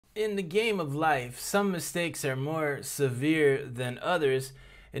In the game of life, some mistakes are more severe than others,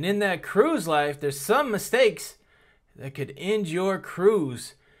 and in that cruise life, there's some mistakes that could end your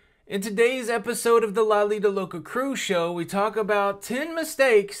cruise. In today's episode of the Lido Loca Cruise Show, we talk about 10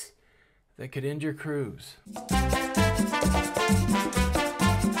 mistakes that could end your cruise.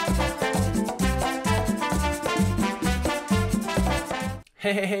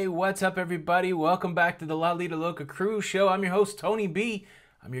 Hey, what's up everybody? Welcome back to the Lido Loca Cruise Show. I'm your host, Tony B.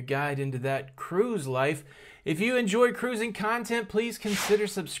 I'm your guide into that cruise life. If you enjoy cruising content, please consider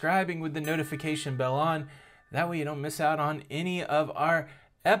subscribing with the notification bell on. That way you don't miss out on any of our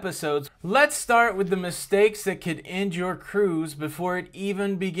episodes. Let's start with the mistakes that could end your cruise before it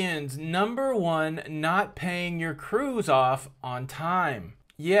even begins. Number one, not paying your cruise off on time.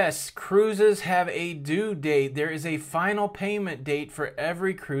 Yes, cruises have a due date. There is a final payment date for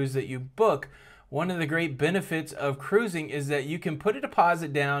every cruise that you book. One of the great benefits of cruising is that you can put a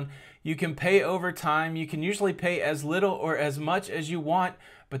deposit down, you can pay over time, you can usually pay as little or as much as you want,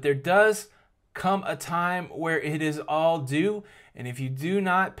 but there does come a time where it is all due, and if you do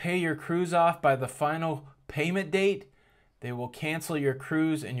not pay your cruise off by the final payment date, they will cancel your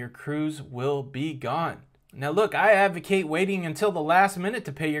cruise and your cruise will be gone. Now look, I advocate waiting until the last minute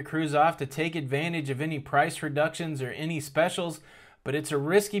to pay your cruise off to take advantage of any price reductions or any specials, but it's a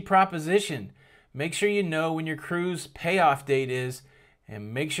risky proposition. Make sure you know when your cruise payoff date is,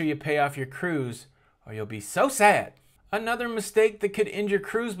 and make sure you pay off your cruise or you'll be so sad. Another mistake that could end your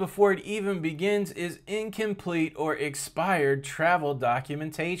cruise before it even begins is incomplete or expired travel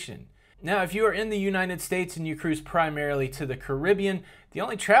documentation. Now, if you are in the United States and you cruise primarily to the Caribbean, the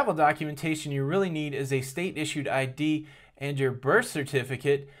only travel documentation you really need is a state-issued ID and your birth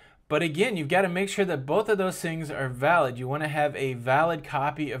certificate. But again, you've got to make sure that both of those things are valid. You want to have a valid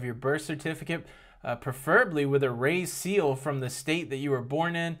copy of your birth certificate, preferably with a raised seal from the state that you were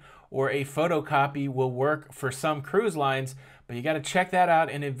born in, or a photocopy will work for some cruise lines, but you got to check that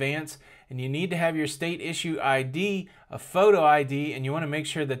out in advance. And you need to have your state issue ID, a photo ID, and you want to make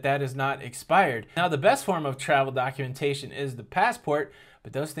sure that that is not expired. Now, the best form of travel documentation is the passport,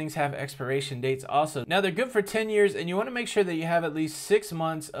 but those things have expiration dates also. Now, they're good for 10 years, and you want to make sure that you have at least 6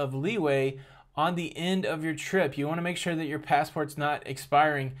 months of leeway on the end of your trip. You want to make sure that your passport's not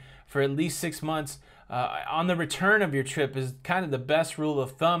expiring for at least 6 months. On the return of your trip is kind of the best rule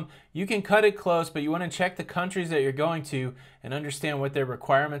of thumb. You can cut it close, but you want to check the countries that you're going to and understand what their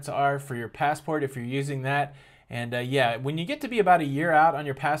requirements are for your passport if you're using that. And yeah, when you get to be about a year out on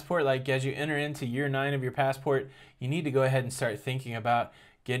your passport, like as you enter into year 9 of your passport, you need to go ahead and start thinking about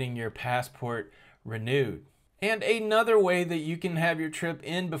getting your passport renewed. And another way that you can have your trip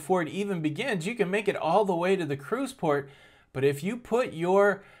end before it even begins, you can make it all the way to the cruise port, but if you put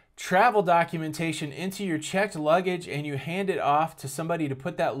your travel documentation into your checked luggage and you hand it off to somebody to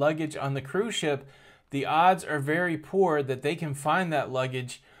put that luggage on the cruise ship, the odds are very poor that they can find that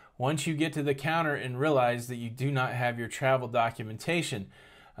luggage once you get to the counter and realize that you do not have your travel documentation.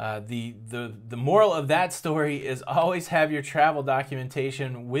 The moral of that story is always have your travel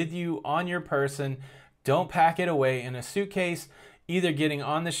documentation with you on your person. Don't pack it away in a suitcase. Either getting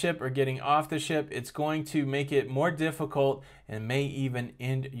on the ship or getting off the ship, it's going to make it more difficult and may even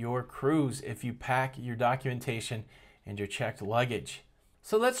end your cruise if you pack your documentation and your checked luggage.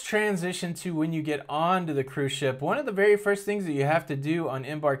 So let's transition to when you get onto the cruise ship. One of the very first things that you have to do on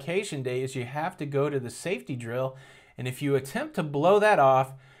embarkation day is you have to go to the safety drill, and if you attempt to blow that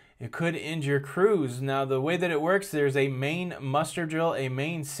off, it could end your cruise. Now, the way that it works, there's a main muster drill, a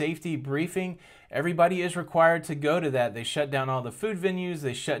main safety briefing. Everybody is required to go to that. They shut down all the food venues,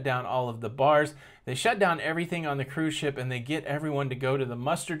 they shut down all of the bars, they shut down everything on the cruise ship, and they get everyone to go to the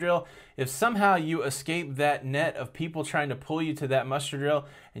muster drill. If somehow you escape that net of people trying to pull you to that muster drill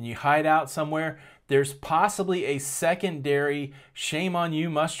and you hide out somewhere, there's possibly a secondary shame on you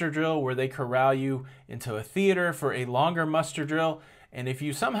muster drill where they corral you into a theater for a longer muster drill. And if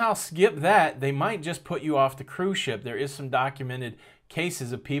you somehow skip that, they might just put you off the cruise ship. There is some documented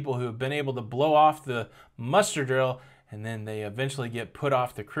cases of people who have been able to blow off the muster drill and then they eventually get put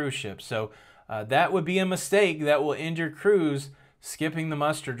off the cruise ship. So that would be a mistake that will end your cruise, skipping the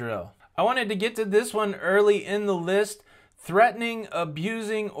muster drill. I wanted to get to this one early in the list: threatening,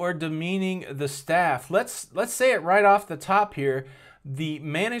 abusing, or demeaning the staff. Let's say it right off the top here. The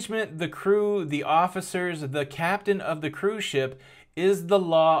management, the crew, the officers, the captain of the cruise ship is the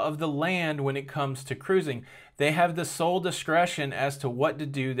law of the land when it comes to cruising. They have the sole discretion as to what to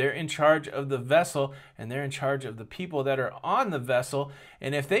do. They're in charge of the vessel and they're in charge of the people that are on the vessel.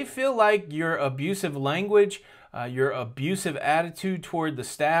 And if they feel like your abusive language, your abusive attitude toward the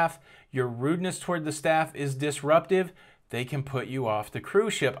staff, your rudeness toward the staff is disruptive, they can put you off the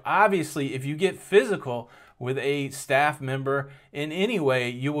cruise ship. Obviously, if you get physical with a staff member in any way,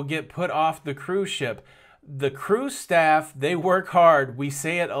 you will get put off the cruise ship. The cruise staff, they work hard. We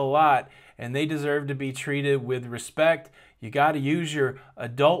say it a lot, and they deserve to be treated with respect. You got to use your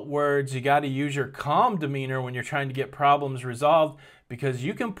adult words. You got to use your calm demeanor when you're trying to get problems resolved, because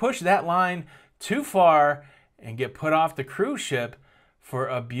you can push that line too far and get put off the cruise ship for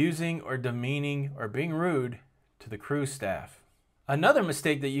abusing or demeaning or being rude to the cruise staff. Another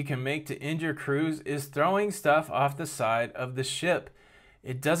mistake that you can make to end your cruise is throwing stuff off the side of the ship.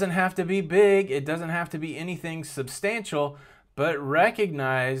 It doesn't have to be big. It doesn't have to be anything substantial, but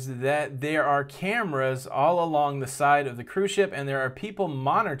recognize that there are cameras all along the side of the cruise ship, and there are people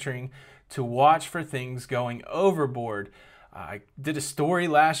monitoring to watch for things going overboard. I did a story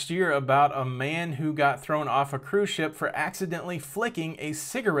last year about a man who got thrown off a cruise ship for accidentally flicking a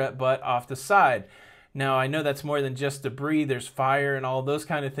cigarette butt off the side. Now, I know that's more than just debris. There's fire and all those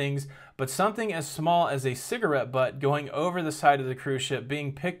kind of things, but something as small as a cigarette butt going over the side of the cruise ship,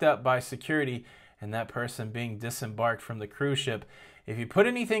 being picked up by security, and that person being disembarked from the cruise ship. If you put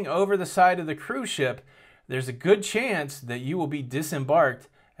anything over the side of the cruise ship, there's a good chance that you will be disembarked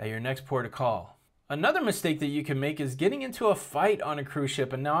at your next port of call. Another mistake that you can make is getting into a fight on a cruise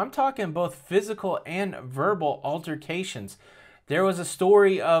ship. And now I'm talking both physical and verbal altercations. There was a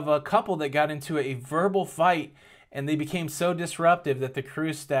story of a couple that got into a verbal fight, and they became so disruptive that the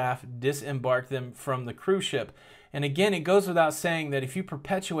cruise staff disembarked them from the cruise ship. And again, it goes without saying that if you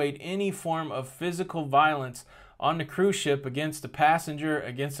perpetuate any form of physical violence on the cruise ship against a passenger,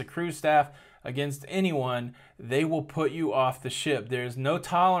 against the cruise staff, against anyone, they will put you off the ship. There's no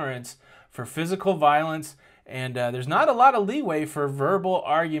tolerance for physical violence, and there's not a lot of leeway for verbal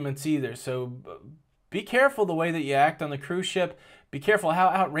arguments either. So be careful the way that you act on the cruise ship. Be careful how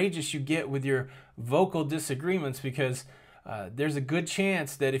outrageous you get with your vocal disagreements, because there's a good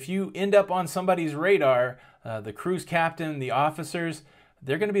chance that if you end up on somebody's radar, the cruise captain, the officers,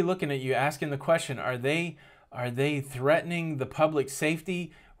 they're going to be looking at you, asking the question, are they threatening the public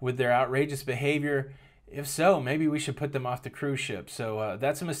safety with their outrageous behavior? If so, maybe we should put them off the cruise ship. So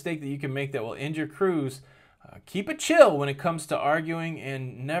that's a mistake that you can make that will end your cruise. Keep it chill when it comes to arguing,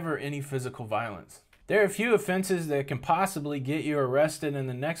 and never any physical violence. There are a few offenses that can possibly get you arrested, and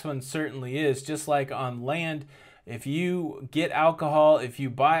the next one certainly is. Just like on land, if you get alcohol, if you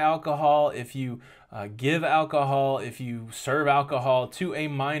buy alcohol, if you give alcohol, if you serve alcohol to a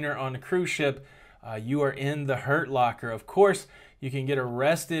minor on a cruise ship, you are in the hurt locker. Of course, you can get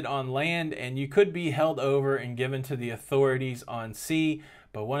arrested on land, and you could be held over and given to the authorities on sea.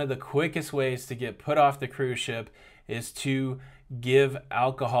 But one of the quickest ways to get put off the cruise ship is to give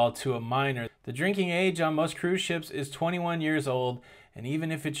alcohol to a minor. The drinking age on most cruise ships is 21 years old, and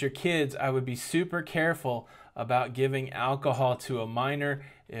even if it's your kids, I would be super careful about giving alcohol to a minor.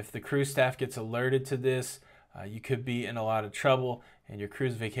 If the cruise staff gets alerted to this, you could be in a lot of trouble, and your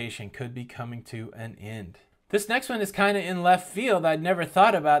cruise vacation could be coming to an end. This next one is kind of in left field. I'd never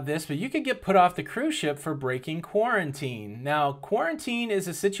thought about this, but you could get put off the cruise ship for breaking quarantine. Now, quarantine is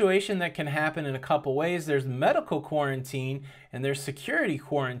a situation that can happen in a couple ways. There's medical quarantine and there's security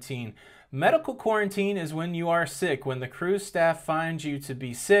quarantine. Medical quarantine is when you are sick. When the cruise staff finds you to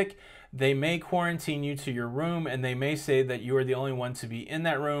be sick, they may quarantine you to your room, and they may say that you are the only one to be in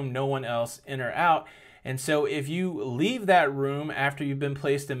that room, no one else in or out. And so if you leave that room after you've been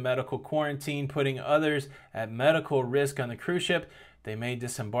placed in medical quarantine, putting others at medical risk on the cruise ship, they may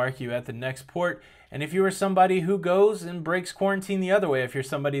disembark you at the next port. And if you are somebody who goes and breaks quarantine the other way, if you're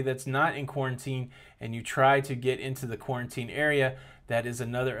somebody that's not in quarantine and you try to get into the quarantine area, that is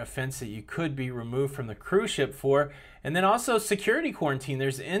another offense that you could be removed from the cruise ship for. And then also security quarantine.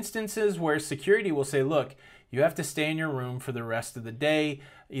 There's instances where security will say, look, you have to stay in your room for the rest of the day,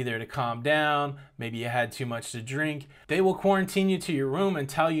 either to calm down, maybe you had too much to drink. They will quarantine you to your room and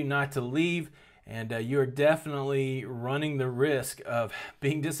tell you not to leave, and you are definitely running the risk of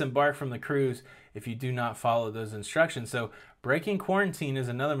being disembarked from the cruise if you do not follow those instructions. So breaking quarantine is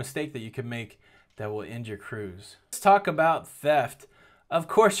another mistake that you can make that will end your cruise. Let's talk about theft. Of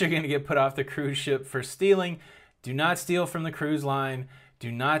course, you're going to get put off the cruise ship for stealing. Do not steal from the cruise line.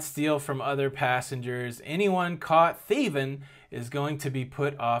 Do not steal from other passengers. Anyone caught thieving is going to be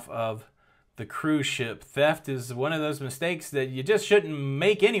put off of the cruise ship. Theft is one of those mistakes that you just shouldn't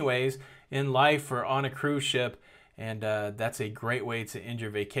make anyways in life or on a cruise ship. And that's a great way to end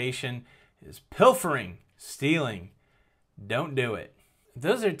your vacation, is pilfering, stealing. Don't do it.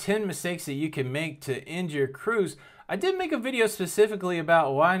 Those are 10 mistakes that you can make to end your cruise. I did make a video specifically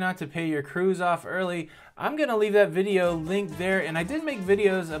about why not to pay your cruise off early. I'm gonna leave that video linked there, and I did make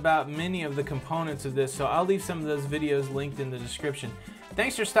videos about many of the components of this, so I'll leave some of those videos linked in the description.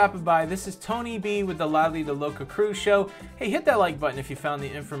 Thanks for stopping by. This is Tony B with the Lido Loca Cruise Show. Hey, hit that like button if you found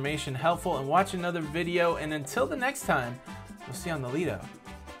the information helpful, and watch another video. And until the next time, we'll see you on the Lido.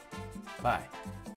 Bye.